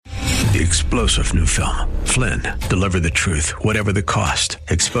The explosive new film, Flynn, deliver the truth, whatever the cost,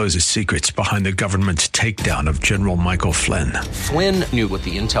 exposes secrets behind the government's takedown of General Michael Flynn. Flynn knew what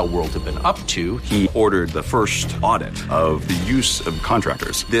the intel world had been up to. He ordered the first audit of the use of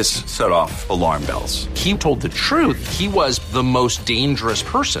contractors. This set off alarm bells. He told the truth. He was the most dangerous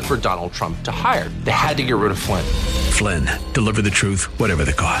person for Donald Trump to hire. They had to get rid of Flynn. Flynn, deliver the truth, whatever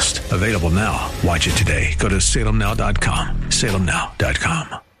the cost. Available now. Watch it today. Go to salemnow.com.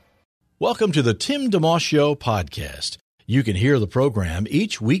 salemnow.com. Welcome to the Tim DeMoss Show podcast. You can hear the program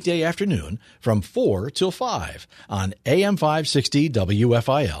each weekday afternoon from 4 till 5 on AM 560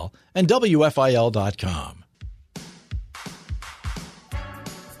 WFIL and WFIL.com.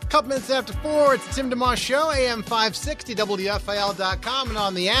 Couple minutes after 4, it's the Tim DeMoss Show, AM 560 WFIL.com, and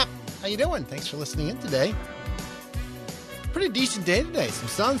on the app. How you doing? Thanks for listening in today. Pretty decent day today. Some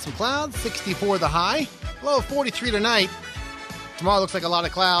sun, some clouds, 64 the high, low of 43 tonight. Tomorrow looks like a lot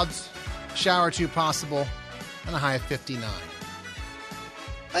of clouds. Shower or two possible, and a high of 59.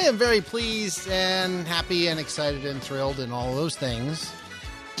 I am very pleased and happy and excited and thrilled and all those things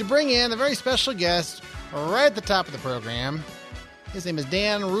to bring in a very special guest right at the top of the program. His name is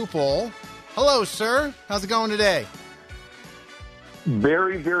Dan Ruppel. Hello, sir. How's it going today?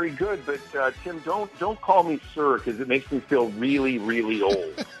 Very, very good. But Tim, don't call me sir because it makes me feel really, really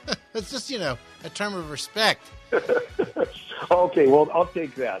old. It's just, a term of respect. Okay, well, I'll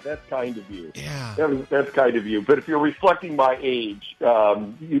take that. That's kind of you. Yeah, that's kind of you. But if you're reflecting my age,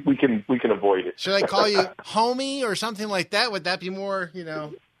 we can avoid it. Should I call you homie or something like that? Would that be more,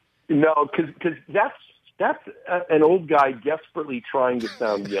 No, because that's an old guy desperately trying to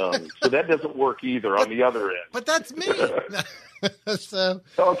sound young. So that doesn't work either on the other end. But that's me. So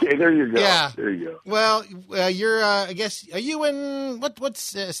okay, there you go. Yeah, there you go. Well, you're. I guess. Are you in what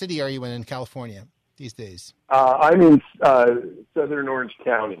city are you in California these days? I'm in Southern Orange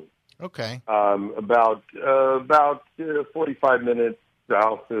County. Okay. About 45 minutes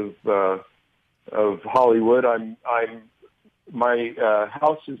south of Hollywood. My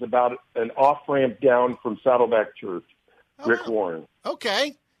house is about an off ramp down from Saddleback Church. Rick Warren.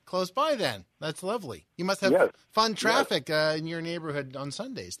 Okay, close by then. That's lovely. You must have fun traffic in your neighborhood on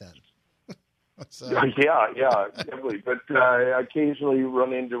Sundays then. Yeah, definitely. But I occasionally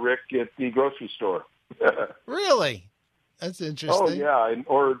run into Rick at the grocery store. Really? That's interesting. Oh yeah,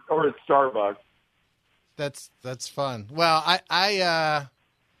 or at Starbucks. That's fun. Well,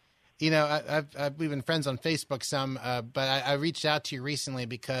 we've been friends on Facebook some, but I reached out to you recently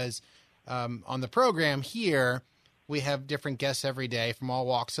because on the program here we have different guests every day from all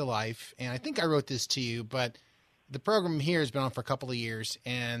walks of life, and I think I wrote this to you, but the program here has been on for a couple of years,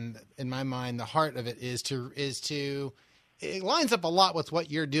 and in my mind, the heart of it is to it lines up a lot with what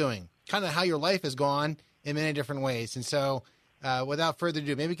you're doing, kind of how your life has gone in many different ways. And so, without further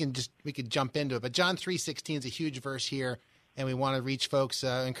ado, maybe we could jump into it. But John 3:16 is a huge verse here, and we want to reach folks,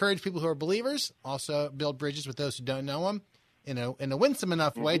 encourage people who are believers, also build bridges with those who don't know Him in a winsome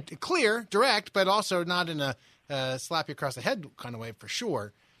enough way, clear, direct, but also not in a slap you across the head kind of way for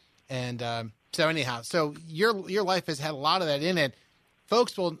sure. And so anyhow, your life has had a lot of that in it.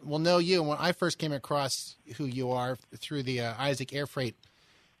 Folks will know you. And when I first came across who you are through the Isaac Air Freight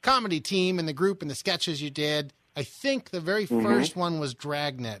comedy team and the group and the sketches you did, I think the very first one was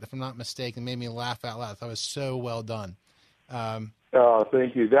Dragnet, if I'm not mistaken. It made me laugh out loud. That was so well done.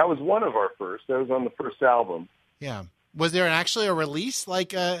 Thank you. That was one of our first. That was on the first album. Yeah. Was there actually a release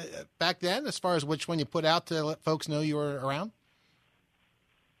back then as far as which one you put out to let folks know you were around?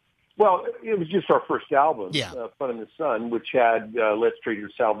 Well, it was just our first album, Fun in the Sun, which had Let's Trade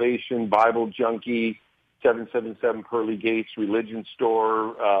Your Salvation, Bible Junkie, 777 Pearly Gates, Religion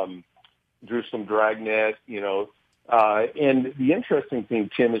Store, Jerusalem Dragnet, And the interesting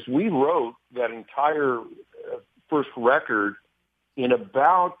thing, Tim, is we wrote that entire first record in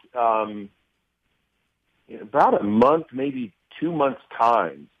about a month, maybe 2 months'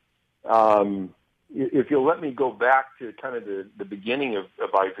 time. If you'll let me go back to kind of the beginning of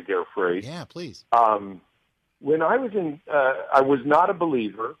Isaac Air Freight. Yeah, please. When I was I was not a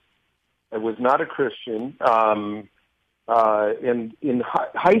believer. I was not a Christian. And in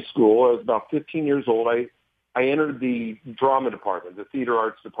high school, I was about 15 years old. I entered the drama department, the theater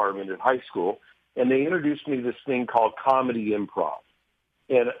arts department at high school, and they introduced me to this thing called comedy improv.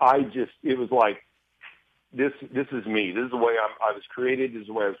 And it was like, this is me. This is the way I was created. This is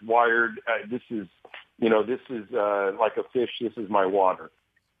the way I was wired. This is like a fish. This is my water.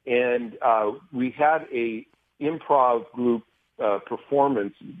 And we had a improv group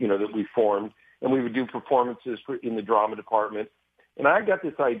performance, that we formed, and we would do performances in the drama department. And I got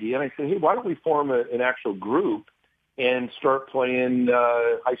this idea, and I said, hey, why don't we form an actual group and start playing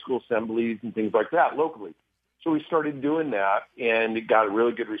high school assemblies and things like that locally. So we started doing that, and it got a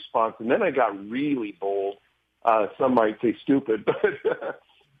really good response. And then I got really bold. Some might say stupid, but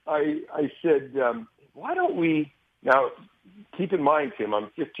I said, why don't we, now keep in mind, Tim,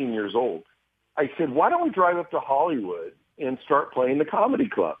 I'm 15 years old. I said, why don't we drive up to Hollywood and start playing the comedy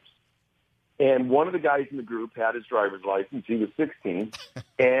clubs? And one of the guys in the group had his driver's license. He was 16.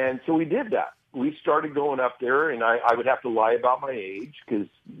 And so we did that. We started going up there, and I would have to lie about my age because,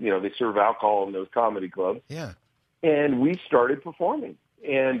 they serve alcohol in those comedy clubs. Yeah. And we started performing.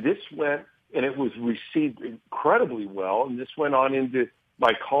 And this went, and it was received incredibly well. And this went on into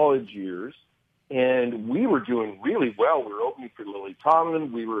my college years. And we were doing really well. We were opening for Lily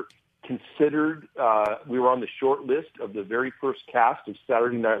Tomlin. We were considered, we were on the short list of the very first cast of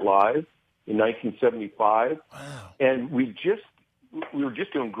Saturday Night Live in 1975. Wow. And we were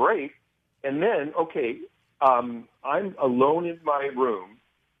just doing great. And then, I'm alone in my room,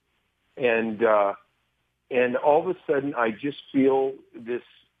 and all of a sudden I just feel this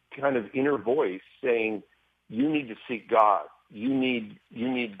kind of inner voice saying, you need to seek God. You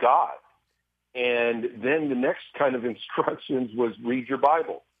need God. And then the next kind of instructions was read your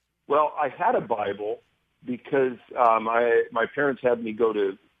Bible. Well, I had a Bible because my parents had me go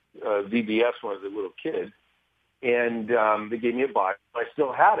to VBS when I was a little kid, and they gave me a Bible. I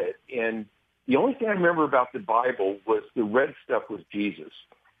still had it, and the only thing I remember about the Bible was the red stuff was Jesus.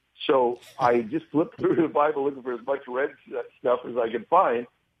 So I just flipped through the Bible looking for as much red stuff as I could find,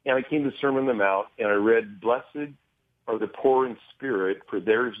 and I came to Sermon on the Mount, and I read, "Blessed are the poor in spirit, for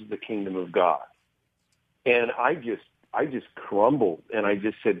theirs is the kingdom of God." And I just crumbled, and I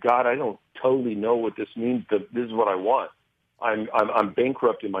just said, God, I don't totally know what this means, but this is what I want. I'm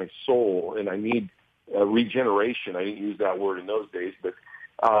bankrupt in my soul, and I need regeneration. I didn't use that word in those days, but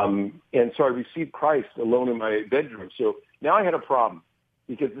and so I received Christ alone in my bedroom. So now I had a problem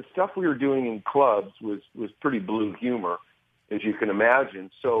because the stuff we were doing in clubs was pretty blue humor, as you can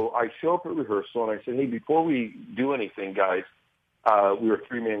imagine. So I show up at rehearsal, and I said, hey, before we do anything, guys, we were a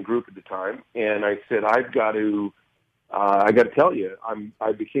three-man group at the time, and I said, I got to tell you,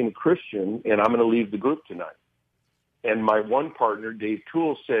 I became a Christian, and I'm going to leave the group tonight. And my one partner, Dave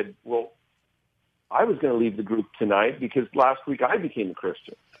Toole, said, well, I was going to leave the group tonight because last week I became a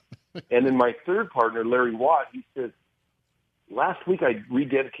Christian. And then my third partner, Larry Watt, he says, last week I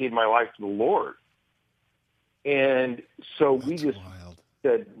rededicated my life to the Lord. And so we just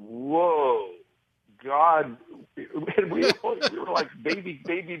said, whoa, God, and we were like baby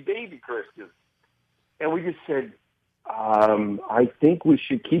Christians. And we just said, I think we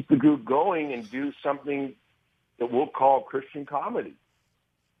should keep the group going and do something that we'll call Christian comedy.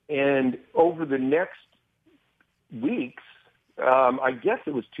 And over the next weeks, I guess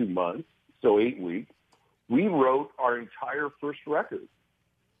it was 2 months, so 8 weeks, we wrote our entire first record.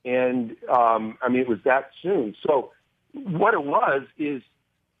 And, it was that soon. So what it was is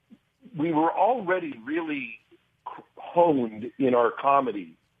we were already really honed in our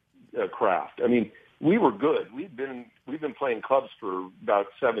comedy craft. I mean, we were good. We've been playing clubs for about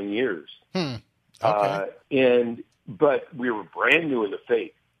 7 years. Okay. But we were brand new in the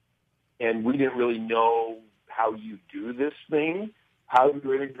faith, and we didn't really know how you do this thing, how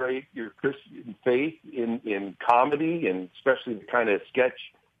you integrate your Christian faith in comedy, and especially the kind of sketch,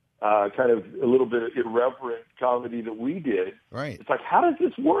 kind of a little bit of irreverent comedy that we did. Right. It's like, how does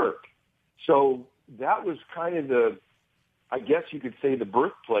this work? So that was kind of I guess you could say, the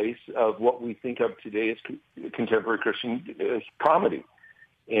birthplace of what we think of today as contemporary Christian comedy.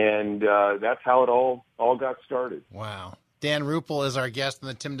 And that's how it all got started. Wow. Dan Ruppel is our guest on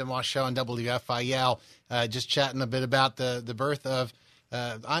the Tim DeMoss Show on WFIL, just chatting a bit about the birth of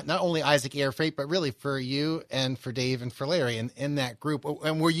not only Isaac Air Freight, but really for you and for Dave and for Larry in that group.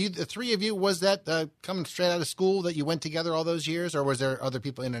 And were you, the three of you, was that coming straight out of school that you went together all those years, or was there other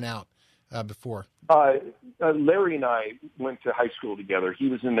people in and out before? Larry and I went to high school together. He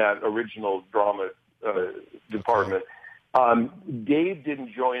was in that original drama department. Dave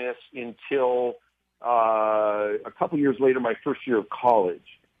didn't join us until a couple years later, my first year of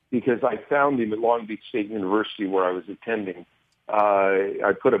college, because I found him at Long Beach State University where I was attending.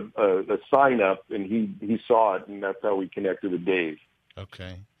 I put a sign up, and he saw it, and that's how we connected with Dave.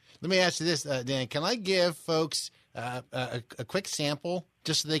 Okay. Let me ask you this, Dan. Can I give folks a quick sample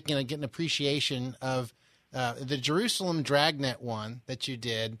just so they can get an appreciation of the Jerusalem Dragnet one that you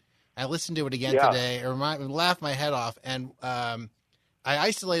did? I listened to it again today. Laughed my head off, and I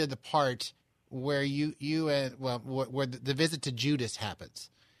isolated the part where where the visit to Judas happens,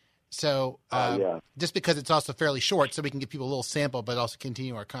 So just because it's also fairly short, so we can give people a little sample, but also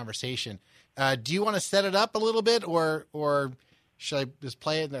continue our conversation. Do you want to set it up a little bit, or should I just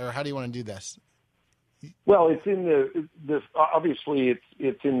play it, or how do you want to do this? Well, it's in obviously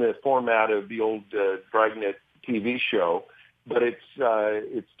it's in the format of the old Dragnet TV show, but it's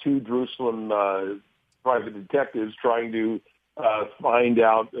two Jerusalem private detectives trying to find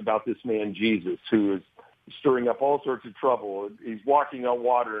out about this man Jesus, who is stirring up all sorts of trouble. He's walking on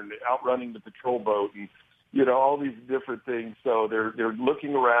water and outrunning the patrol boat, and all these different things. So they're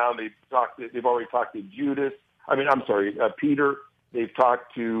looking around. They've already talked to Judas. Peter. They've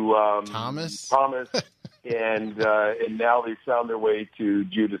talked to Thomas, and now they've found their way to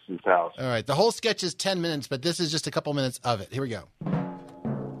Judas's house. All right, the whole sketch is 10 minutes, but this is just a couple minutes of it. Here we go.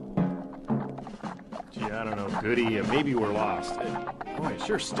 Gee, I don't know, Goody. Maybe we're lost. Boy, it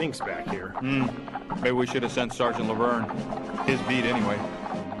sure stinks back here. Maybe we should have sent Sergeant Laverne. His beat anyway.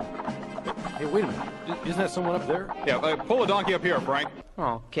 Hey, wait a minute. Isn't that someone up there? Yeah, pull a donkey up here, Frank.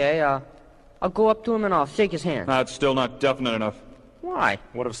 Okay, I'll go up to him and I'll shake his hand. That's still not definite enough. Why?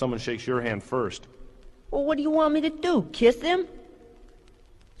 What if someone shakes your hand first? Well, what do you want me to do? Kiss him?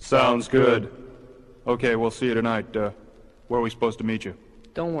 Sounds good. Okay, we'll see you tonight. Where are we supposed to meet you?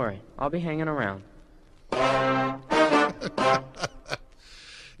 Don't worry. I'll be hanging around.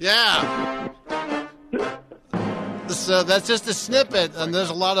 Yeah. So that's just a snippet, and there's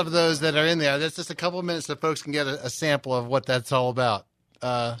a lot of those that are in there. That's just a couple of minutes so folks can get a sample of what that's all about.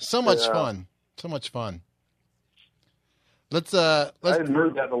 So much fun. So much fun. Let's I hadn't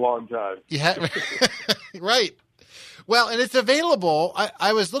heard that in a long time. Yeah, right. Well, and it's available.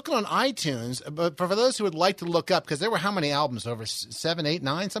 I was looking on iTunes, but for those who would like to look up, because there were how many albums? Over 7, 8,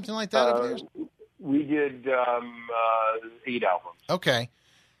 9, something like that? We did 8 albums. Okay.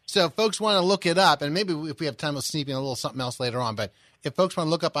 So if folks want to look it up, and maybe if we have time, we'll sneak in a little something else later on, but if folks want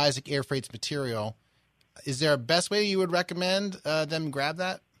to look up Isaac Airfreight's material, is there a best way you would recommend them grab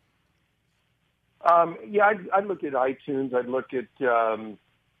that? I'd look at iTunes. I'd look at,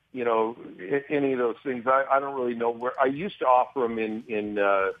 any of those things. I don't really know where. I used to offer them in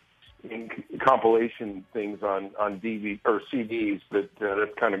compilation things on DVD or CDs, but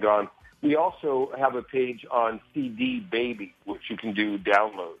that's kind of gone. We also have a page on CD Baby, which you can do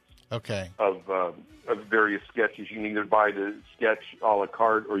downloads. Okay. Of various sketches. You can either buy the sketch a la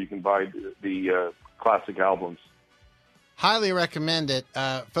carte, or you can buy the classic albums. Highly recommend it.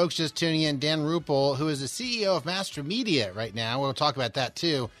 Folks just tuning in, Dan Ruppel, who is the CEO of Master Media right now. We'll talk about that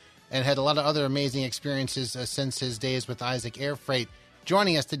too, and had a lot of other amazing experiences since his days with Isaac Airfreight,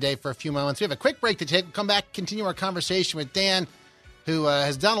 joining us today for a few moments. We have a quick break to take. We'll come back, continue our conversation with Dan, who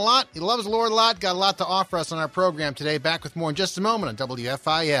has done a lot. He loves the Lord a lot, got a lot to offer us on our program today. Back with more in just a moment on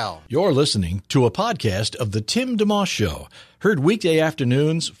WFIL. You're listening to a podcast of The Tim DeMoss Show, heard weekday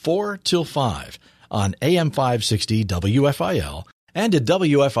afternoons 4 till 5 on AM 560 WFIL and at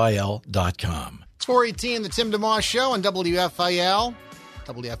WFIL.com. It's 4:18, The Tim DeMoss Show on WFIL,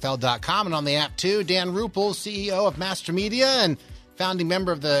 WFL.com, and on the app too. Dan Ruppel, CEO of Master Media and founding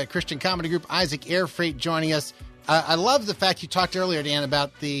member of the Christian comedy group Isaac Airfreight, joining us. I love the fact you talked earlier, Dan,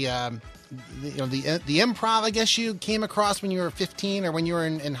 about the improv, I guess you came across when you were 15 or when you were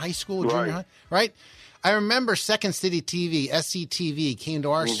in high school, junior high, right? I remember Second City TV, SCTV, came to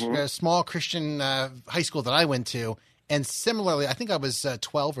our small Christian high school that I went to, and similarly, I think I was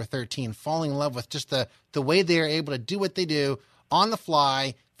 12 or 13, falling in love with just the way they are able to do what they do on the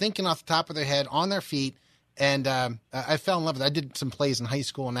fly, thinking off the top of their head, on their feet, and I fell in love with it. I did some plays in high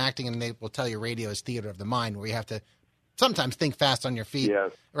school and acting, and they will tell you radio is theater of the mind, where you have to sometimes think fast on your feet,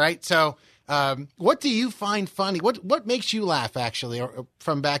 right? So what do you find funny? What makes you laugh, actually, or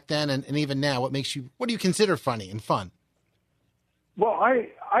from back then and even now? What do you consider funny and fun? Well, I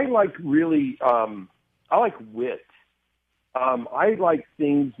like really, I like wit. I like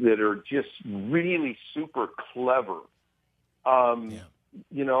things that are just really super clever. I'm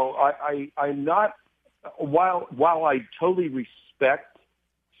not, while I totally respect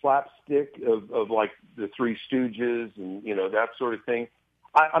slapstick of like the Three Stooges and, that sort of thing,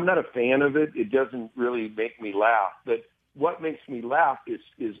 I'm not a fan of it. It doesn't really make me laugh. But what makes me laugh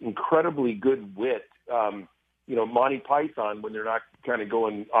is incredibly good wit. Monty Python, when they're not kind of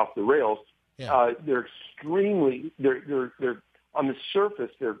going off the rails, they're extremely, they're on the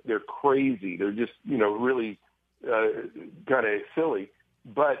surface, they're crazy. They're just, really kind of silly.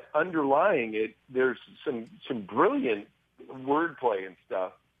 But underlying it, there's some brilliant wordplay and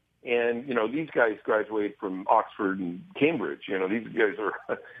stuff. And, these guys graduated from Oxford and Cambridge. These guys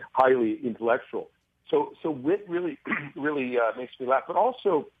are highly intellectual. So wit really, really makes me laugh. But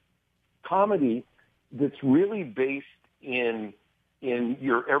also comedy that's really based in in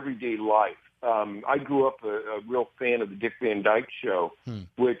your everyday life. I grew up a real fan of the Dick Van Dyke Show,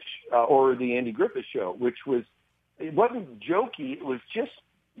 which or the Andy Griffith Show, it wasn't jokey. It was just,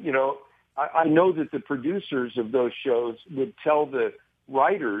 I know that the producers of those shows would tell the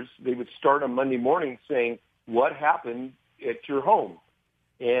writers, they would start on Monday morning saying, what happened at your home?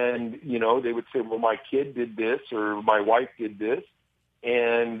 And, they would say, well, my kid did this or my wife did this.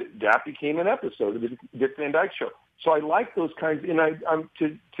 And that became an episode of the Dick Van Dyke Show. So I like those kinds, and I'm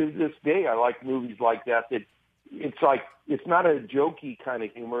to this day, I like movies like that it's not a jokey kind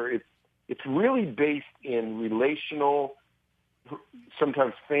of humor. It's really based in relational,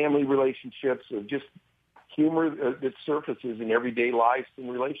 sometimes family relationships, of just humor that surfaces in everyday lives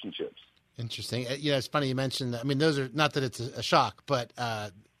and relationships. Interesting. It's funny you mentioned that. I mean, those are, not that it's a shock, but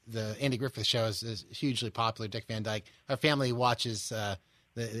the Andy Griffith Show is hugely popular. Dick Van Dyke. Our family watches the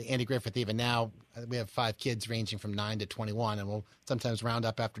Andy Griffith even now. We have 5 kids ranging from 9 to 21, and we'll sometimes round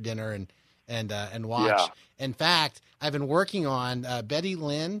up after dinner and watch. Yeah. In fact, I've been working on Betty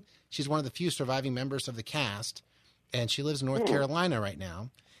Lynn. She's one of the few surviving members of the cast, and she lives in North Carolina right now.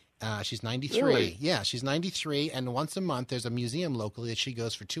 She's 93. Really? Yeah, she's 93, and once a month there's a museum locally that she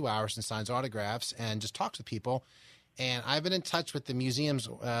goes for 2 hours and signs autographs and just talks to people. And I've been in touch with the museum's,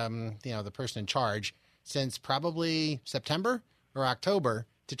 the person in charge since probably September or October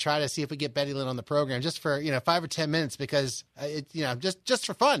to try to see if we get Betty Lynn on the program just for 5 or 10 minutes because just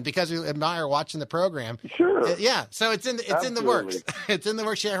for fun, because we admire watching the program. Sure. Yeah. So it's in the works. It's in the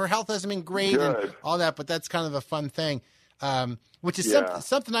works. Yeah, her health hasn't been great and all that, but that's kind of a fun thing. Which is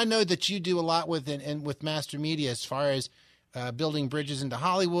something I know that you do a lot with and with Master Media as far as building bridges into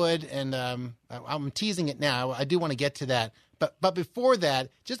Hollywood. And I'm teasing it now. I do want to get to that. But before that,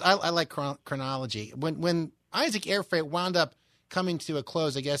 I like chronology. When Isaac Air Freight wound up coming to a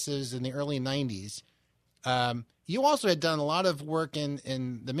close, I guess it was in the early 90s, you also had done a lot of work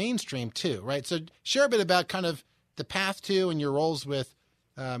in the mainstream too, right? So share a bit about kind of the path to and your roles with,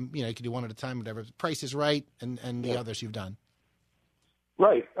 you could do one at a time, whatever. Price is Right and the others you've done.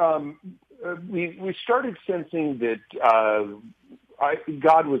 Right. We started sensing that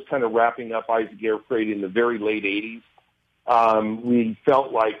God was kind of wrapping up Isaac Air Freight in the very late 80s. We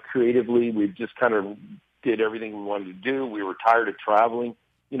felt like creatively we just kind of did everything we wanted to do. We were tired of traveling.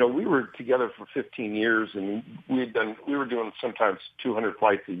 We were together for 15 years, and we were doing sometimes 200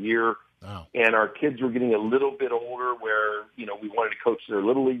 flights a year. Wow. And our kids were getting a little bit older where, we wanted to coach their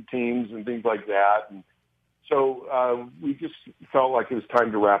little league teams and things like that. And so we just felt like it was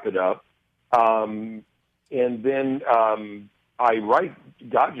time to wrap it up. And then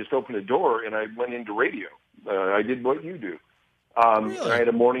God just opened a door, and I went into radio. I did what you do. Really? And I had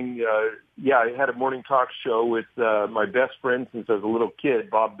a morning, I had a morning talk show with my best friend since I was a little kid,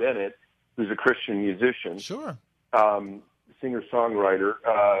 Bob Bennett, who's a Christian musician. Sure. Singer-songwriter.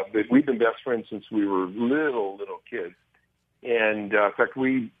 But we've been best friends since we were little kids. And in fact,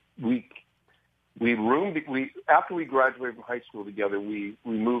 we roomed. After we graduated from high school together, we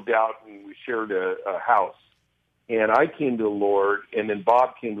moved out and we shared a house. And I came to the Lord, and then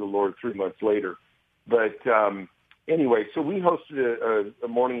Bob came to the Lord 3 months later. But anyway, so we hosted a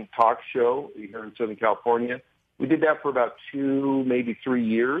morning talk show here in Southern California. We did that for about 2, maybe 3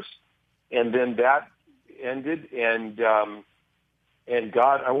 years, and then that ended. And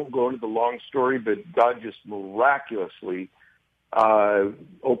God, I won't go into the long story, but God just miraculously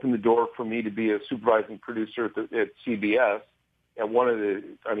opened the door for me to be a supervising producer at CBS at one of the,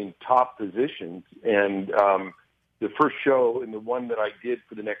 top positions. And the first show and the one that I did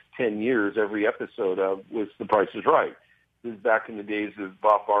for the next 10 years, every episode of, was The Price is Right. This is back in the days of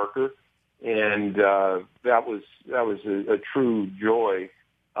Bob Barker. And that was a true joy.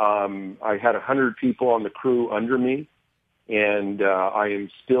 I had 100 people on the crew under me, and I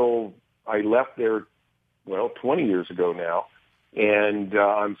left there, 20 years ago now. And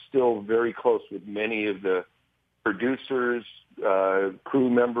I'm still very close with many of the producers, crew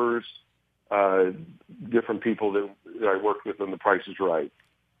members, different people that I worked with on The Price is Right.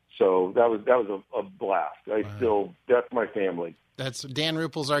 So that was a blast. That's my family. That's Dan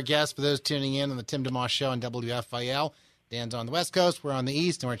Ruppel's our guest. For those tuning in on the Tim DeMoss Show on WFIL, Dan's on the West Coast, we're on the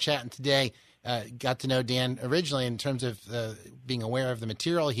East, and we're chatting today. Got to know Dan originally in terms of being aware of the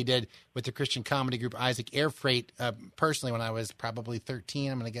material he did with the Christian comedy group Isaac Air Freight, personally when I was probably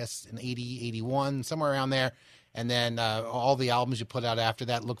 13, I'm going to guess in 80, 81, somewhere around there. And then all the albums you put out after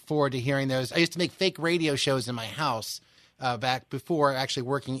that. Look forward to hearing those. I used to make fake radio shows in my house back before actually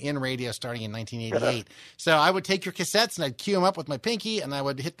working in radio starting in 1988. So I would take your cassettes and I'd cue them up with my pinky and I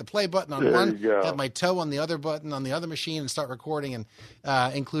would hit the play button on one, have my toe on the other button on the other machine and start recording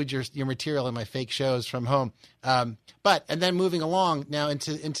and include your material in my fake shows from home. And then moving along now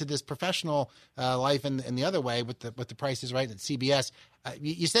into this professional life in the other way with the Price is Right at CBS.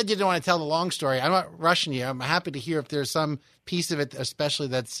 You said you didn't want to tell the long story. I'm not rushing you. I'm happy to hear if there's some piece of it, especially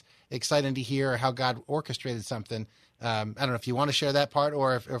that's exciting to hear how God orchestrated something. I don't know if you want to share that part,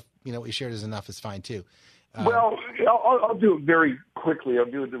 or if you know what you shared is enough is fine too. Well, I'll do it very quickly. I'll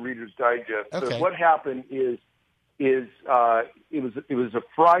do it the Reader's Digest. Okay. So what happened is it was a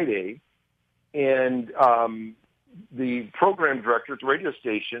Friday, and the program director at the radio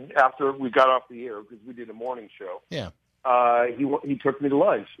station, after we got off the air because we did a morning show, he took me to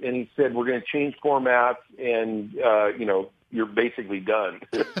lunch and he said, "We're going to change formats, and you're basically done."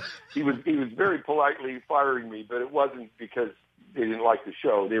 He was very politely firing me, but it wasn't because they didn't like the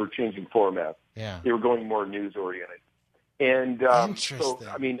show. They were changing formats. Yeah. They were going more news oriented. And so,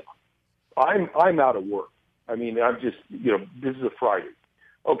 I mean, I'm out of work. I mean, I'm just, this is a Friday.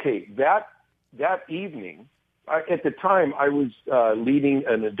 Okay, that evening, at the time, I was leading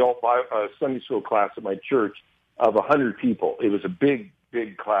an adult Sunday school class at my church of 100 people. It was a big,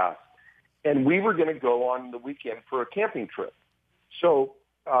 big class. And we were going to go on the weekend for a camping trip. So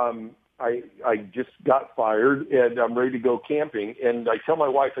I just got fired, and I'm ready to go camping. And I tell my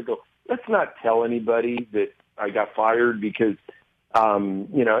wife, I go, let's not tell anybody that I got fired because, I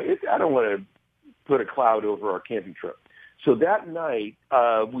don't want to put a cloud over our camping trip. So that night,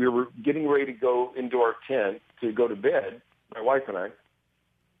 we were getting ready to go into our tent to go to bed, my wife and I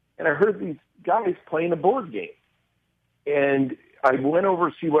heard these guys playing a board game. And I went over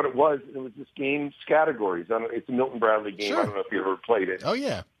to see what it was, and it was this game, Categories. It's a Milton Bradley game. Sure. I don't know if you ever played it. Oh,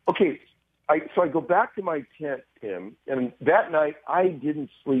 yeah. Okay, so I go back to my tent, Tim, and that night I didn't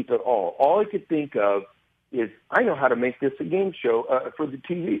sleep at all. All I could think of is I know how to make this a game show for a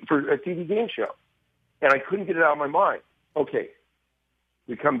TV game show, and I couldn't get it out of my mind. Okay,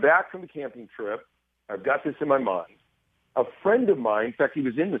 we come back from the camping trip. I've got this in my mind. A friend of mine, in fact, he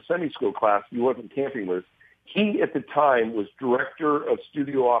was in the Sunday school class. He wasn't camping with us. He, at the time, was director of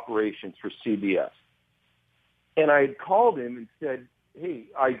studio operations for CBS. And I had called him and said, hey,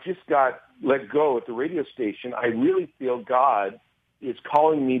 I just got let go at the radio station. I really feel God is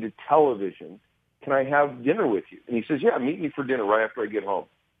calling me to television. Can I have dinner with you? And he says, yeah, meet me for dinner right after I get home.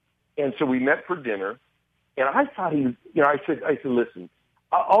 And so we met for dinner. And I thought I said, listen,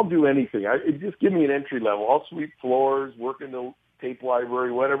 I'll do anything. Just give me an entry level. I'll sweep floors, work in the tape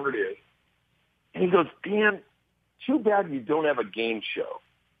library, whatever it is. And he goes, Dan, too bad you don't have a game show.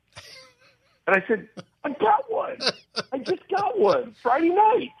 And I said, I got one. I just got one Friday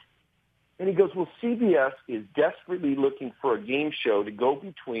night. And he goes, well, CBS is desperately looking for a game show to go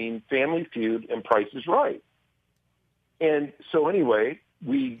between Family Feud and Price is Right. And so anyway,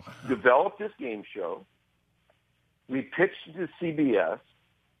 we developed this game show. We pitched it to CBS.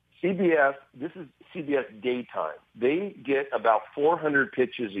 CBS, this is CBS daytime. They get about 400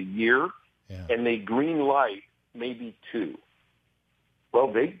 pitches a year, and they green light maybe 2.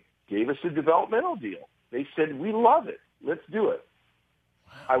 Well, they gave us a developmental deal. They said, we love it. Let's do it.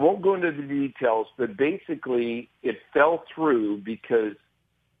 Wow. I won't go into the details, but basically it fell through because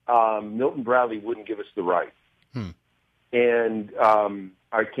Milton Bradley wouldn't give us the right. And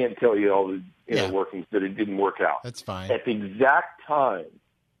I can't tell you all the inner workings, but it didn't work out. That's fine. At the exact time,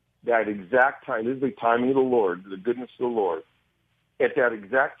 this is the timing of the Lord, the goodness of the Lord. At that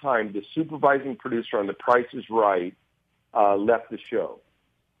exact time, the supervising producer on The Price is Right left the show.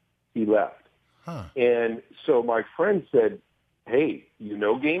 He left. Huh. And so my friend said, hey,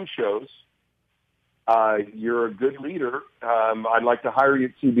 game shows. You're a good leader. I'd like to hire you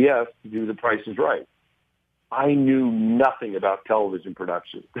at CBS to do The Price is Right. I knew nothing about television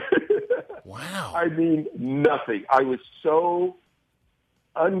production. Wow. I mean, nothing. I was so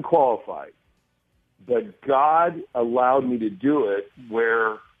unqualified. But God allowed me to do it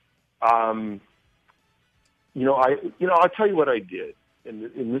where, I'll tell you what I did.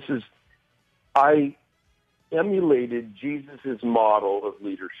 And this is, I emulated Jesus' model of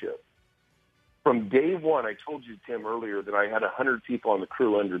leadership. From day one, I told you, Tim, earlier that I had 100 people on the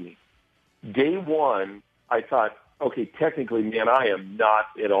crew under me. Day one, I thought, okay, technically, man, I am not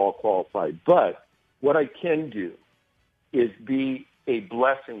at all qualified. But what I can do is be a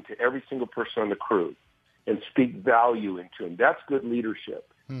blessing to every single person on the crew and speak value into them. That's good leadership.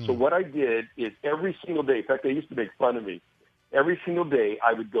 So what I did is every single day, in fact, they used to make fun of me. Every single day,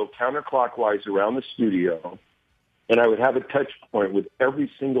 I would go counterclockwise around the studio, and I would have a touch point with every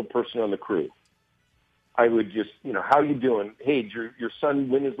single person on the crew. I would just, how you doing? Hey, did your son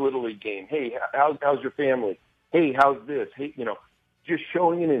win his Little League game? Hey, how's your family? Hey, how's this? Hey, just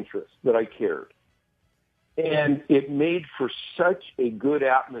showing an interest that I cared. And it made for such a good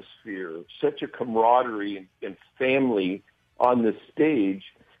atmosphere, such a camaraderie and family on the stage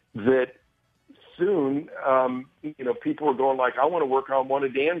that soon, people were going like, I want to work on one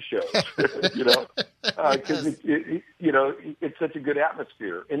of Dan's shows, because it's such a good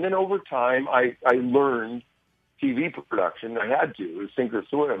atmosphere. And then over time, I learned TV production. I had to. It was sink or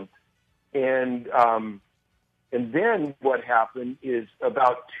swim. And then what happened is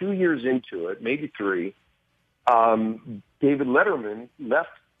about 2 years into it, maybe 3, David Letterman left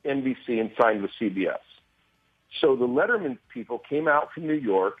NBC and signed with CBS. So the Letterman people came out from New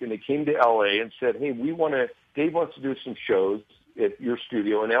York and they came to LA and said, hey, Dave wants to do some shows at your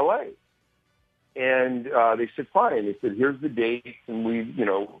studio in LA. And they said, fine. They said, here's the dates. And we,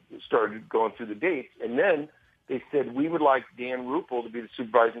 started going through the dates. And then they said, we would like Dan Ruppel to be the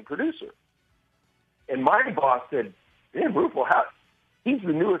supervising producer. And my boss said, Dan Ruppel, he's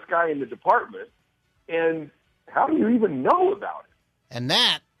the newest guy in the department. And how do you even know about it? And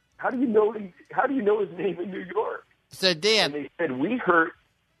that. How do you know his name in New York? So, Dan. And they said, we heard,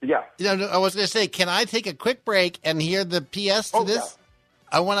 yeah. I was going to say, can I take a quick break and hear the PS to this? Yeah.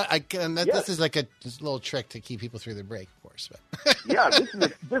 I want to, this is like just a little trick to keep people through the break, of course. But. Yeah, this is a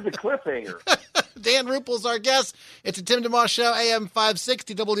cliffhanger. Dan Ruppel's our guest. It's a Tim DeMoss Show, AM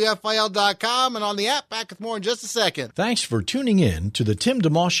 560, WFIL.com, and on the app. Back with more in just a second. Thanks for tuning in to the Tim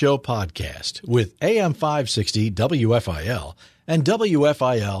DeMoss Show podcast with AM 560 WFIL and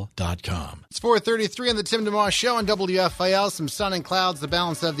WFIL.com. It's 4:33 on the Tim DeMoss Show on WFIL. Some sun and clouds the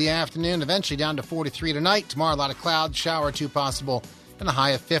balance of the afternoon, eventually down to 43 tonight. Tomorrow, a lot of clouds, shower or two possible, and a high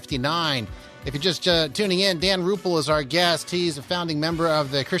of 59. If you're just tuning in, Dan Ruppel is our guest. He's a founding member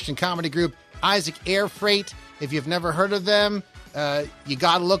of the Christian comedy group Isaac Air Freight. If you've never heard of them, you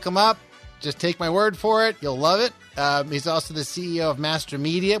got to look them up. Just take my word for it. You'll love it. He's also the CEO of Master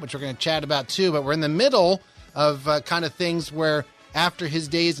Media, which we're going to chat about too. But we're in the middle of kind of things where after his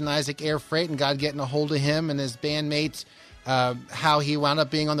days in Isaac Air Freight and God getting a hold of him and his bandmates, how he wound up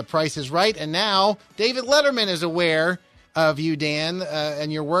being on The Price is Right. And now David Letterman is aware of you, Dan,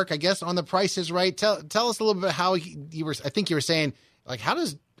 and your work, I guess, on The Price is Right. Tell us a little bit about how you were, I think you were saying, like, how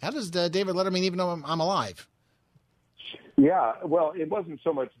does David Letterman even know I'm alive? Yeah, well, it wasn't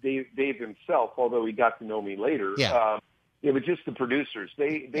so much Dave himself, although he got to know me later. Yeah. It was just the producers.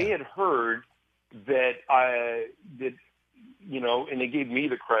 They had heard that and they gave me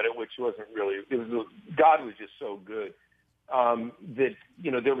the credit, which wasn't really. God was just so good that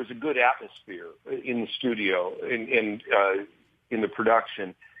there was a good atmosphere in the studio and in the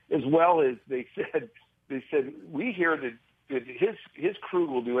production, as well as they said we hear that his crew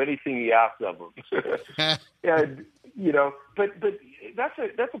will do anything he asks of them. And, but that's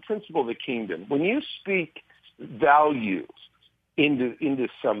a principle of the kingdom. When you speak values into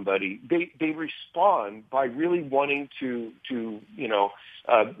somebody, they respond by really wanting to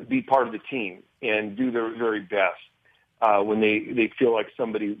be part of the team and do their very best when they feel like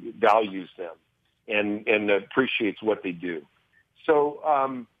somebody values them and appreciates what they do. So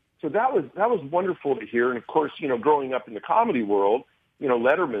that was wonderful to hear. And of course, growing up in the comedy world,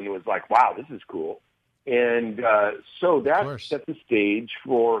 Letterman was like, wow, this is cool. And so that set the stage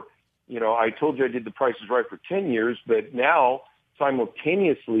for, I told you I did The Price is Right for 10 years, but now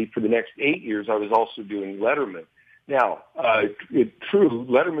simultaneously for the next 8 years, I was also doing Letterman. Now, true,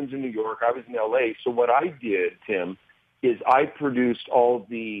 Letterman's in New York. I was in L.A. So what I did, Tim, is I produced all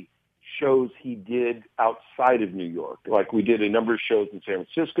the shows he did outside of New York. Like we did a number of shows in San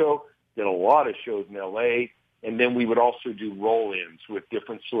Francisco, did a lot of shows in LA, and then we would also do roll-ins with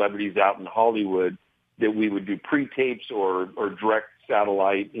different celebrities out in Hollywood that we would do pre-tapes or direct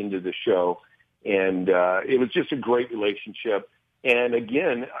satellite into the show. And it was just a great relationship. And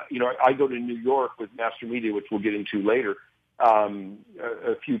again, I go to New York with Master Media, which we'll get into later, a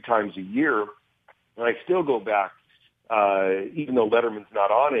few times a year, and I still go back. Even though Letterman's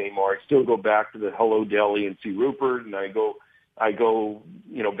not on anymore, I still go back to the Hello Deli and see Rupert, and I go,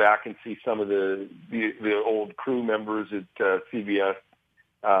 back and see some of the old crew members at CBS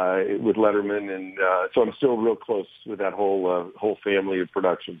with Letterman, and so I'm still real close with that whole family of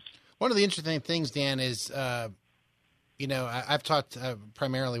productions. One of the interesting things, Dan, is I've talked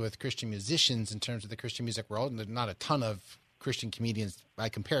primarily with Christian musicians in terms of the Christian music world, and there's not a ton of Christian comedians by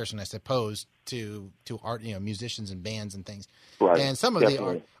comparison, I suppose, to art, musicians and bands and things. Right. And some of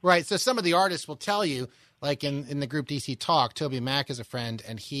so some of the artists will tell you, like in the group DC Talk, Toby Mac is a friend,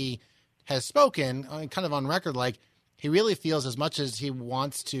 and he has spoken kind of on record, like he really feels, as much as he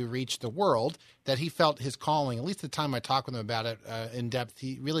wants to reach the world, that he felt his calling, at least the time I talked with him about it in depth,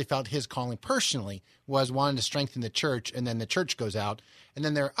 he really felt his calling personally was wanting to strengthen the church, and then the church goes out. And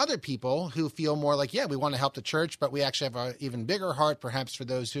then there are other people who feel more like, yeah, we want to help the church, but we actually have an even bigger heart perhaps for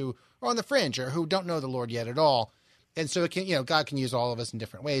those who are on the fringe or who don't know the Lord yet at all. And so it can, God can use all of us in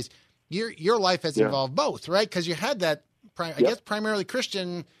different ways. Your life has involved both, right? Because you had that, I guess, primarily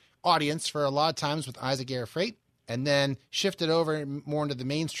Christian audience for a lot of times with Isaac Garrett, and then shifted over more into the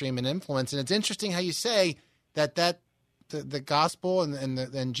mainstream and influence. And it's interesting how you say that the gospel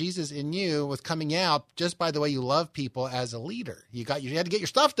and Jesus in you was coming out just by the way you love people as a leader. You had to get your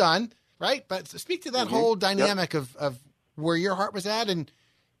stuff done, right? But speak to that whole dynamic of where your heart was at, and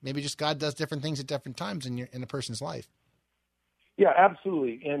maybe just God does different things at different times in a person's life. Yeah,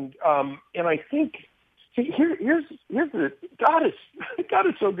 absolutely. And I think here's the God is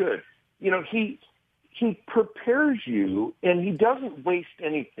so good. He prepares you, and he doesn't waste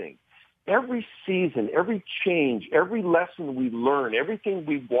anything. Every season, every change, every lesson we learn, everything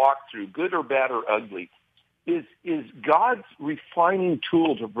we walk through, good or bad or ugly, is God's refining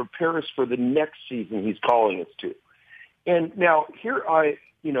tool to prepare us for the next season he's calling us to. And now here I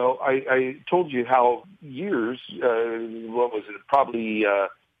told you how years, what was it, probably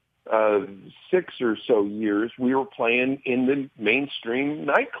 6 or so years, we were playing in the mainstream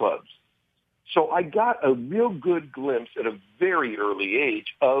nightclubs. So I got a real good glimpse at a very early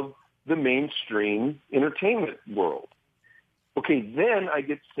age of the mainstream entertainment world. Okay, then I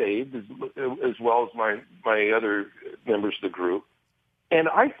get saved as well as my other members of the group. And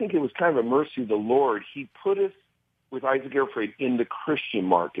I think it was kind of a mercy of the Lord. He put us with Isaac Garrett in the Christian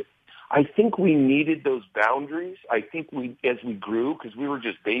market. I think we needed those boundaries. I think as we grew, because we were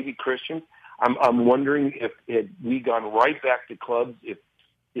just baby Christians, I'm wondering if had we gone right back to clubs, if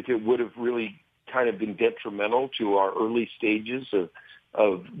it would have really kind of been detrimental to our early stages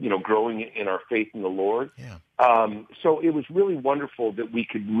of growing in our faith in the Lord. Yeah. So it was really wonderful that we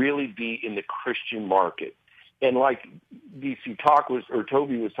could really be in the Christian market. And like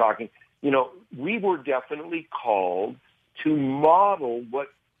Toby was talking, we were definitely called to model what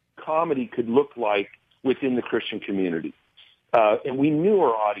comedy could look like within the Christian community. And we knew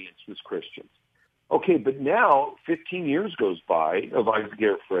our audience was Christians. Okay, but now 15 years goes by of Isaac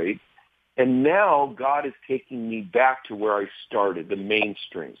Garrett, and now God is taking me back to where I started, the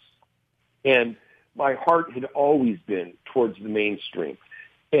mainstream. And my heart had always been towards the mainstream.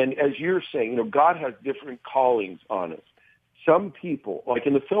 And as you're saying, God has different callings on us. Some people, like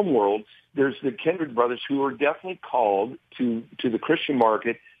in the film world, there's the Kendrick brothers who are definitely called to the Christian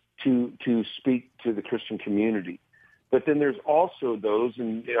market to speak to the Christian community. But then there's also those,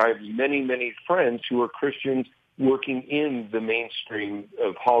 and I have many, many friends who are Christians working in the mainstream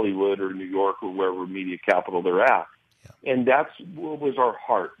of Hollywood or New York or wherever media capital they're at. Yeah. And that's what was our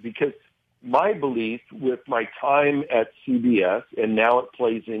heart, because my belief with my time at CBS, and now it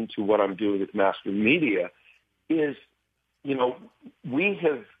plays into what I'm doing with Master Media, is, we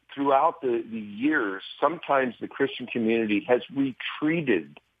have throughout the years, sometimes the Christian community has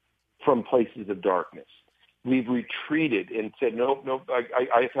retreated from places of darkness. We've retreated and said, no,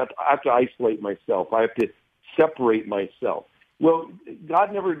 I have to isolate myself. I have to separate myself. Well,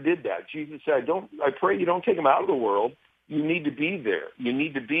 God never did that. Jesus said, I pray you don't take them out of the world. You need to be there. You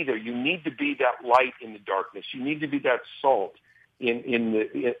need to be there. You need to be that light in the darkness. You need to be that salt in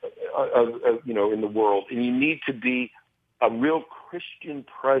the world. And you need to be a real Christian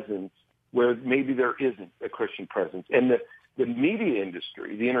presence where maybe there isn't a Christian presence. And the media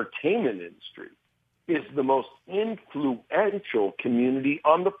industry, the entertainment industry, is the most influential community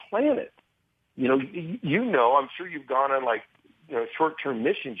on the planet. I'm sure you've gone on short-term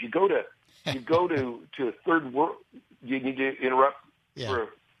missions. You go to a third world. You need to interrupt. Yeah.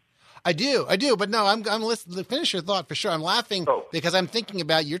 I do. But no, I'm listening. Finish your thought for sure. I'm laughing because I'm thinking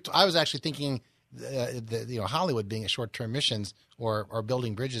about I was actually thinking, Hollywood being a short-term missions or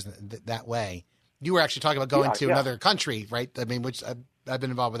building bridges that way. You were actually talking about going to another country, right? I mean, which I've been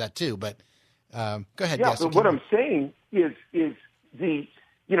involved with that too. But go ahead. Yeah. But what I'm saying is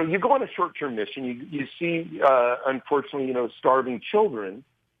you go on a short-term mission. You see, unfortunately, starving children,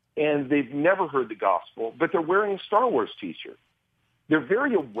 and they've never heard the gospel, but they're wearing a Star Wars T-shirt. They're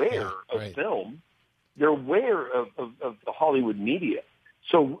very aware of film. They're aware of the Hollywood media.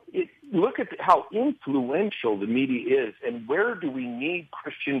 So look at how influential the media is, and where do we need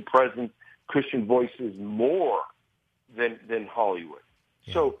Christian presence, Christian voices more than Hollywood?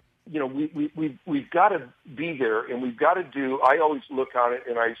 Yeah. So we've got to be there, and we've got to do. I always look on it,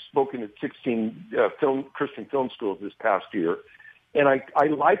 and I've spoken at 16 Christian film schools this past year, and I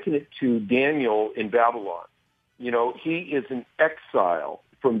liken it to Daniel in Babylon. He is in exile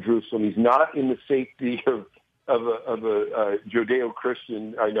from Jerusalem. He's not in the safety of a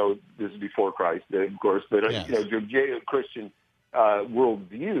Judeo-Christian. I know this is before Christ, of course, but Yes. Judeo-Christian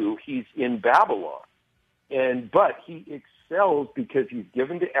worldview. He's in Babylon, but he excels because he's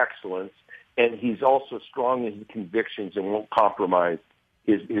given to excellence, and he's also strong in his convictions and won't compromise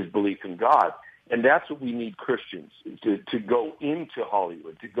his belief in God. And that's what we need Christians to go into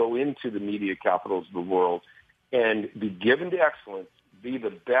Hollywood, to go into the media capitals of the world, and be given to excellence, be the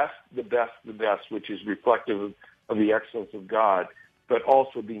best, which is reflective of the excellence of God, but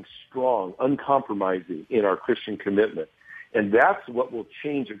also being strong, uncompromising in our Christian commitment. And that's what will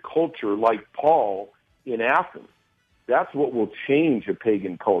change a culture like Paul in Athens. That's what will change a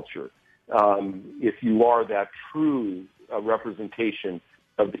pagan culture, if you are that true representation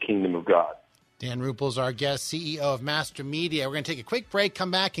of the kingdom of God. Dan Rupel's our guest, CEO of Master Media. We're going to take a quick break,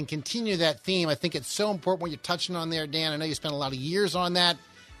 come back, and continue that theme. I think it's so important what you're touching on there, Dan. I know you spent a lot of years on that.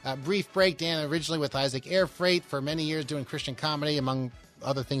 Brief break, Dan, originally with Isaac Air Freight, for many years doing Christian comedy, among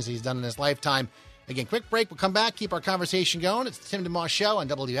other things that he's done in his lifetime. Again, quick break. We'll come back, keep our conversation going. It's the Tim DeMoss Show on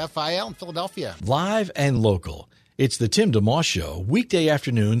WFIL in Philadelphia. Live and local. It's the Tim DeMoss Show, weekday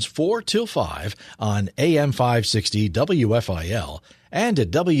afternoons 4 till 5 on AM 560 WFIL and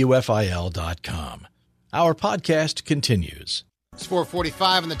at WFIL.com. Our podcast continues. It's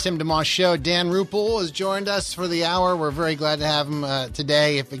 4:45 on the Tim DeMoss Show. Dan Rupel has joined us for the hour. We're very glad to have him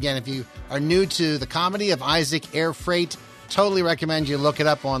today. If you are new to the comedy of Isaac Air Freight, totally recommend you look it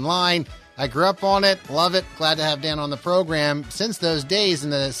up online. I grew up on it, love it. Glad to have Dan on the program. Since those days in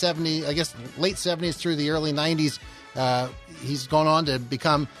the 70s, I guess late 70s through the early 90s, he's gone on to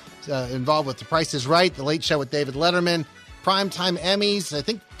become involved with The Price is Right, The Late Show with David Letterman, Primetime Emmys. I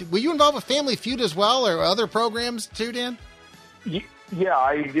think, were you involved with Family Feud as well, or other programs too, Dan? Yeah,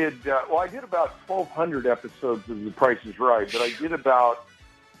 I did. I did about 1,200 episodes of The Price is Right, but I did about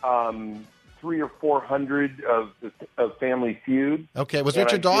 300 or 400 of Family Feud. Okay, was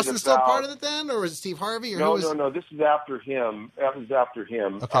Richard Dawson still part of it then, or was it Steve Harvey? Or no. This is after him. That was after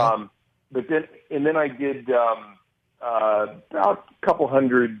him. Okay. But then I did about a couple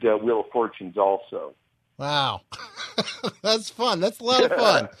hundred Wheel of Fortunes also. Wow, that's fun. That's a lot of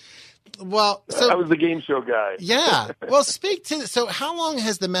fun. Well, so I was the game show guy. Yeah. Well, so how long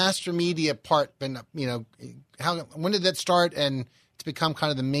has the Master Media part been? When did that start? And it's become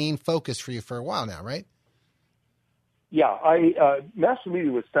kind of the main focus for you for a while now, right? Yeah, Master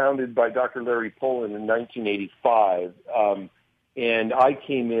Media was founded by Dr. Larry Polin in 1985, and I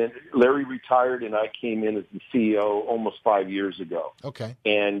came in. Larry retired, and I came in as the CEO almost 5 years ago. Okay,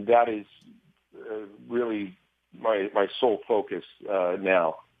 and that is really my sole focus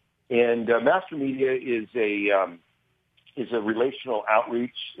now. And Master Media is a relational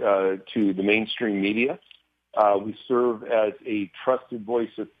outreach to the mainstream media. We serve as a trusted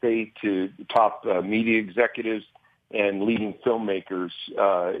voice of faith to top media executives and leading filmmakers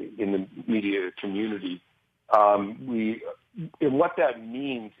in the media community. And what that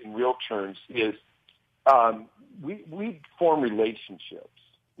means in real terms is we form relationships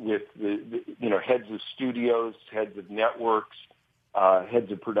with the heads of studios, heads of networks,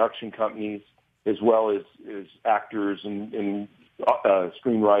 heads of production companies, as well as actors and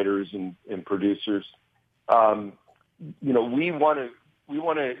screenwriters and producers. We want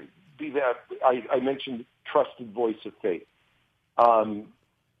to be that. I mentioned trusted voice of faith.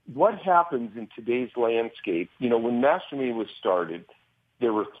 What happens in today's landscape? When Master Media was started,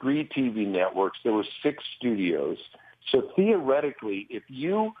 there were 3 TV networks. There were 6 studios. So theoretically, if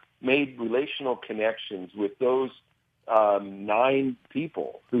you made relational connections with those 9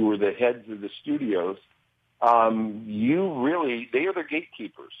 people who were the heads of the studios, they are the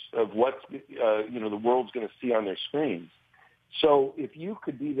gatekeepers of what the world's going to see on their screens. So if you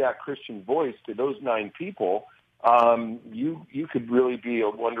could be that Christian voice to those 9 people, you could really be a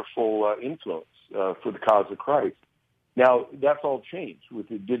wonderful influence for the cause of Christ. Now that's all changed with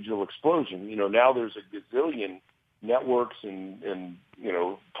the digital explosion. Now there's a gazillion networks and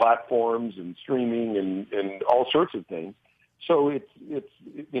platforms and streaming and all sorts of things. So it's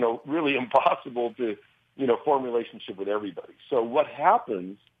really impossible to form a relationship with everybody. So what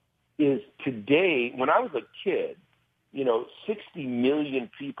happens is today, when I was a kid, 60 million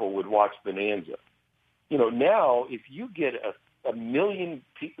people would watch Bonanza. Now if you get a million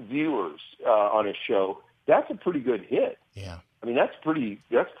viewers on a show, that's a pretty good hit. Yeah. I mean, that's pretty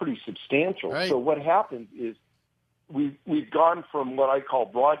substantial. Right. So what happens is we've gone from what I call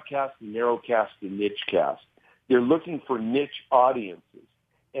broadcast and narrowcast to nichecast. They're looking for niche audiences.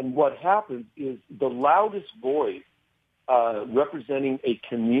 And what happens is the loudest voice representing a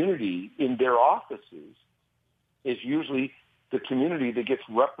community in their offices is usually the community that gets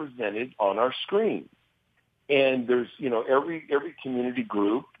represented on our screen. And there's, every community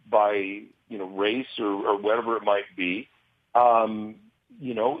group by, race or whatever it might be,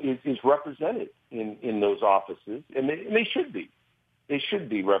 is represented in those offices, and they should be. They should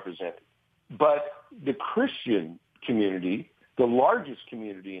be represented. But the Christian community, the largest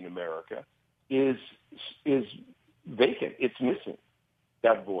community in America, is vacant. It's missing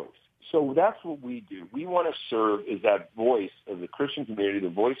that voice. So that's what we do. We want to serve as that voice of the Christian community, the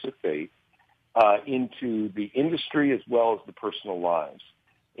voice of faith, into the industry as well as the personal lives.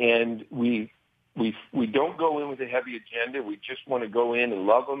 And we don't go in with a heavy agenda. We just want to go in and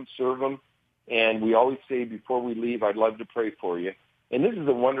love them, serve them. And we always say before we leave, I'd love to pray for you. And this is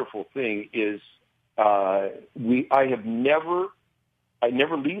the wonderful thing is I never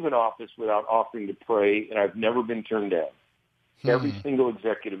leave an office without offering to pray, and I've never been turned down. Every single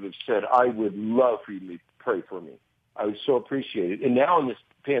executive has said, I would love for you to pray for me. I would so appreciate it. And now in this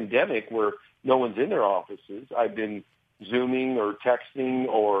pandemic where no one's in their offices, I've been Zooming or texting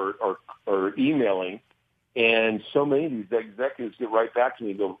or emailing, and so many of these executives get right back to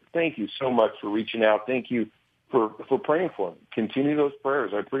me and go, thank you so much for reaching out. Thank you for praying for me. Continue those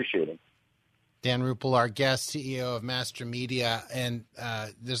prayers. I appreciate it. Dan Ruppel, our guest, CEO of Master Media, and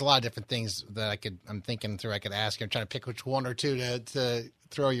there's a lot of different things that I'm thinking through I could ask you. I'm trying to pick which one or two to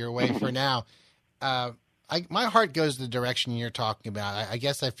throw your way for now. My heart goes the direction you're talking about. I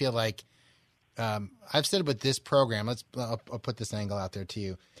guess I feel like I've said it with this program. I'll put this angle out there to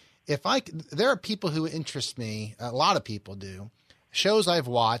you. There are people who interest me. A lot of people do. Shows I've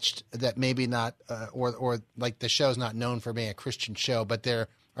watched that maybe not, or like the show's not known for being a Christian show, but there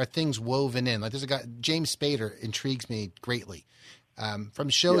are things woven in. Like there's a guy, James Spader, intrigues me greatly. From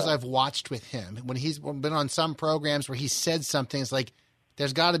shows I've watched with him, when he's been on some programs where he said something, it's like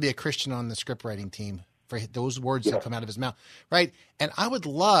there's got to be a Christian on the script writing team for those words that come out of his mouth, right? And I would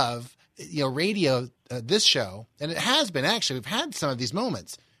love, radio, this show, and it has been actually. We've had some of these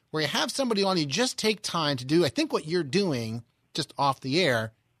moments where you have somebody on, you just take time to do. I think what you're doing just off the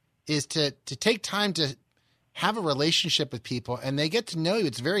air is to take time to have a relationship with people, and they get to know you.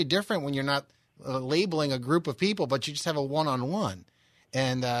 It's very different when you're not labeling a group of people, but you just have a one-on-one.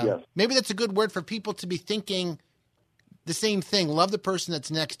 And maybe that's a good word for people to be thinking the same thing. Love the person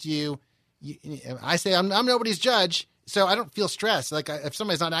that's next to you. I say I'm nobody's judge, so I don't feel stressed. Like if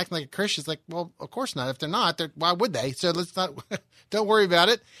somebody's not acting like a Christian, it's like, well, of course not. If they're not, why would they? So let's not. Don't worry about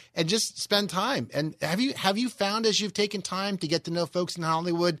it, and just spend time. And have you found as you've taken time to get to know folks in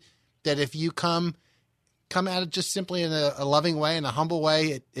Hollywood that if you come at it just simply in a loving way, in a humble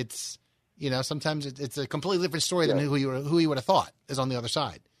way, it's sometimes it's a completely different story than who you would have thought is on the other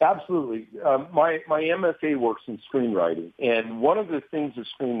side. Absolutely. My MFA works in screenwriting, and one of the things of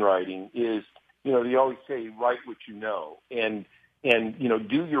screenwriting is, they always say, write what you know, and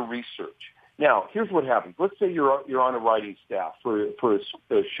do your research. Now, here's what happens. Let's say you're on a writing staff for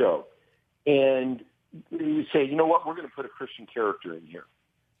a show, and you say, you know what, we're going to put a Christian character in here.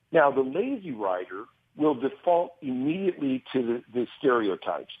 Now, the lazy writer will default immediately to the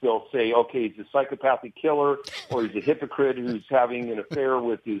stereotypes. They'll say, okay, he's a psychopathic killer, or he's a hypocrite who's having an affair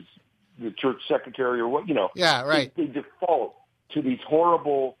with the church secretary, or what, Yeah, right. They default to these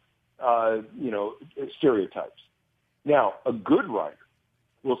horrible, stereotypes. Now, a good writer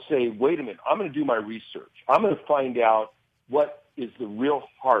will say, wait a minute, I'm going to do my research. I'm going to find out what is the real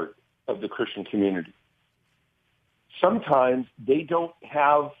heart of the Christian community. Sometimes they don't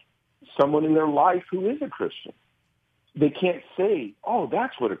have someone in their life who is a Christian. They can't say, oh,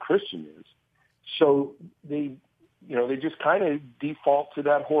 that's what a Christian is. So they just kind of default to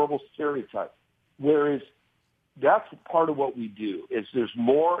that horrible stereotype. Whereas that's part of what we do is there's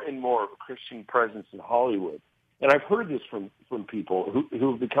more and more of a Christian presence in Hollywood. And I've heard this from people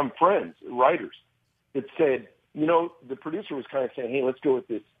who've become friends, writers, that said, the producer was kind of saying, hey, let's go with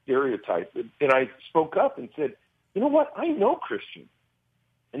this stereotype. And I spoke up and said, you know what? I know Christians.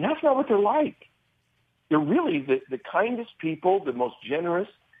 And that's not what they're like. They're really the kindest people, the most generous.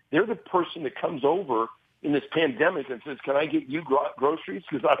 They're the person that comes over in this pandemic and says, can I get you groceries?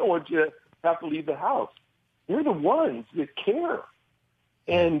 Because I don't want you to have to leave the house. They're the ones that care.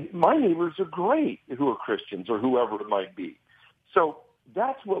 And my neighbors are great who are Christians or whoever it might be. So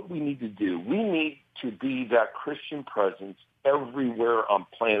that's what we need to do. We need to be that Christian presence everywhere on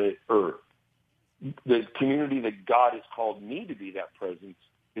planet Earth. The community that God has called me to be that presence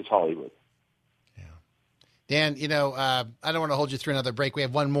is Hollywood. Yeah. Dan, I don't want to hold you through another break. We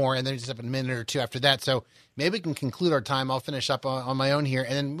have one more, and then just have a minute or two after that. So maybe we can conclude our time. I'll finish up on my own here,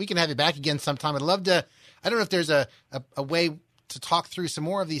 and then we can have you back again sometime. I'd love to – I don't know if there's a way to talk through some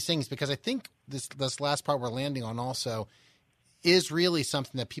more of these things, because I think this last part we're landing on also is really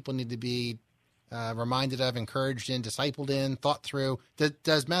something that people need to be reminded of, encouraged in, discipled in, thought through.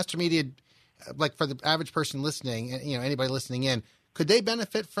 Does Master Media, like for the average person listening, anybody listening in, could they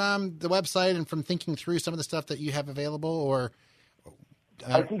benefit from the website and from thinking through some of the stuff that you have available? Or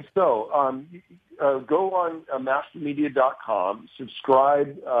I think so. Go on mastermedia.com,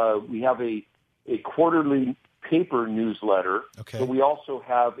 subscribe. We have a quarterly paper newsletter. Okay. But we also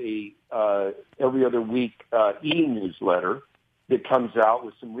have a every other week e-newsletter that comes out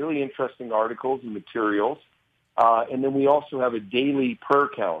with some really interesting articles and materials. And then we also have a daily prayer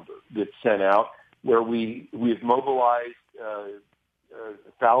calendar that's sent out where we've mobilized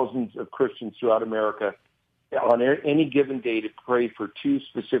thousands of Christians throughout America on any given day to pray for two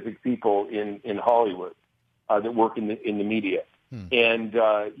specific people in Hollywood that work in the media. And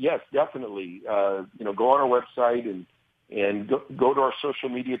yes, definitely, go on our website and go to our social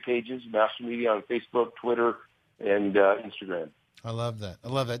media pages, Master Media on Facebook, Twitter, and Instagram. I love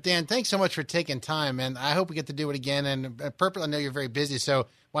that. Dan, thanks so much for taking time, and I hope we get to do it again. And I know you're very busy, so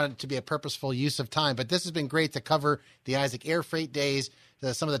want it to be a purposeful use of time. But this has been great to cover the Isaac Air Freight Days,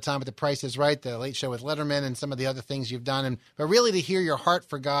 some of the time at The Price is Right, the Late Show with Letterman, and some of the other things you've done. But really to hear your heart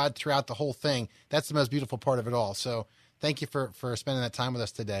for God throughout the whole thing, that's the most beautiful part of it all. So thank you for spending that time with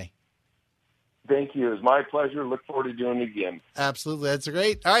us today. Thank you. It was my pleasure. Look forward to doing it again. Absolutely. That's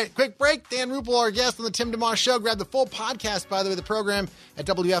great. All right, quick break. Dan Ruppel, our guest on the Tim DeMoss Show. Grab the full podcast, by the way, the program at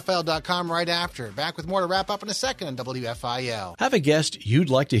WFIL.com right after. Back with more to wrap up in a second on WFIL. Have a guest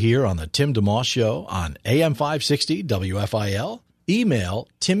you'd like to hear on the Tim DeMoss Show on AM 560 WFIL? Email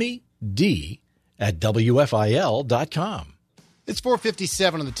timmyd@WFIL.com. It's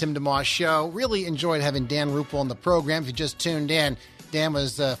 4:57 on the Tim DeMoss Show. Really enjoyed having Dan Ruppel on the program. If you just tuned in, Dan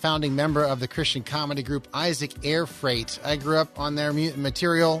was a founding member of the Christian comedy group Isaac Air Freight. I grew up on their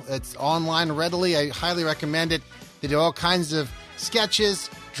material. It's online readily. I highly recommend it. They do all kinds of sketches,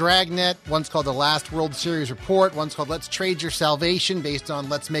 Dragnet, one's called The Last World Series Report, one's called Let's Trade Your Salvation, based on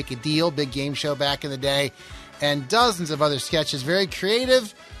Let's Make a Deal, big game show back in the day, and dozens of other sketches. Very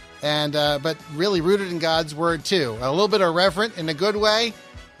creative, and but really rooted in God's Word, too. A little bit irreverent in a good way.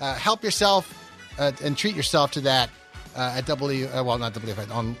 Help yourself and treat yourself to that. At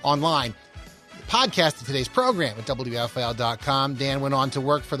online. Podcast of today's program at WFIL.com. Dan went on to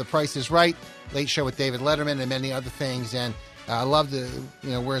work for The Price is Right, Late Show with David Letterman, and many other things. And I love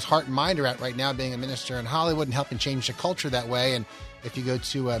where his heart and mind are at right now, being a minister in Hollywood and helping change the culture that way. And if you go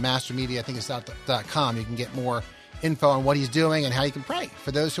to Master Media, I think it's .com, you can get more info on what he's doing and how you can pray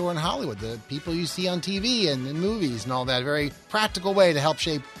for those who are in Hollywood, the people you see on TV and in movies and all that. Very practical way to help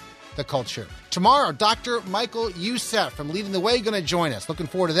shape the culture. Tomorrow, Dr. Michael Youssef from Leading the Way going to join us. Looking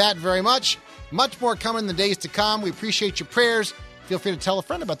forward to that very much. Much more coming in the days to come. We appreciate your prayers. Feel free to tell a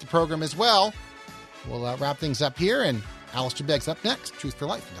friend about the program as well. We'll wrap things up here, and Alistair Begg's up next. Truth for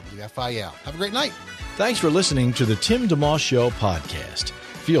Life on WFIL. Have a great night. Thanks for listening to the Tim DeMoss Show podcast.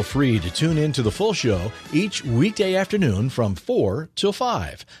 Feel free to tune in to the full show each weekday afternoon from 4 till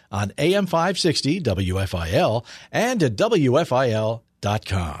 5 on AM 560 WFIL and at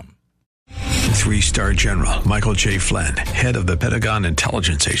WFIL.com. 3-star General Michael J. Flynn, head of the Pentagon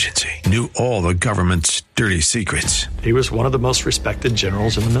Intelligence Agency, knew all the government's dirty secrets. He was one of the most respected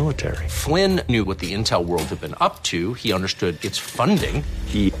generals in the military. Flynn knew what the intel world had been up to. He understood its funding.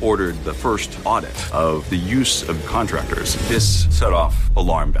 He ordered the first audit of the use of contractors. This set off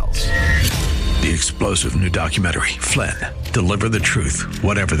alarm bells. The explosive new documentary, Flynn, Deliver the Truth,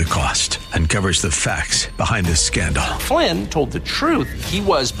 Whatever the Cost, uncovers the facts behind this scandal. Flynn told the truth. He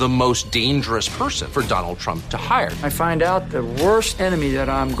was the most dangerous person for Donald Trump to hire. I find out the worst enemy that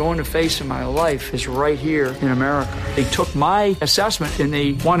I'm going to face in my life is right here in America. They took my assessment and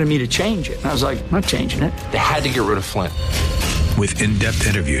they wanted me to change it. And I was like, I'm not changing it. They had to get rid of Flynn. With in-depth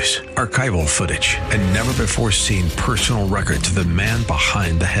interviews, archival footage, and never-before-seen personal records of the man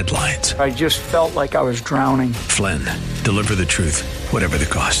behind the headlines. I just felt like I was drowning. Flynn, Deliver the Truth, Whatever the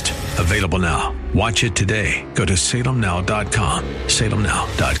Cost. Available now. Watch it today. Go to salemnow.com.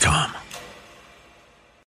 salemnow.com.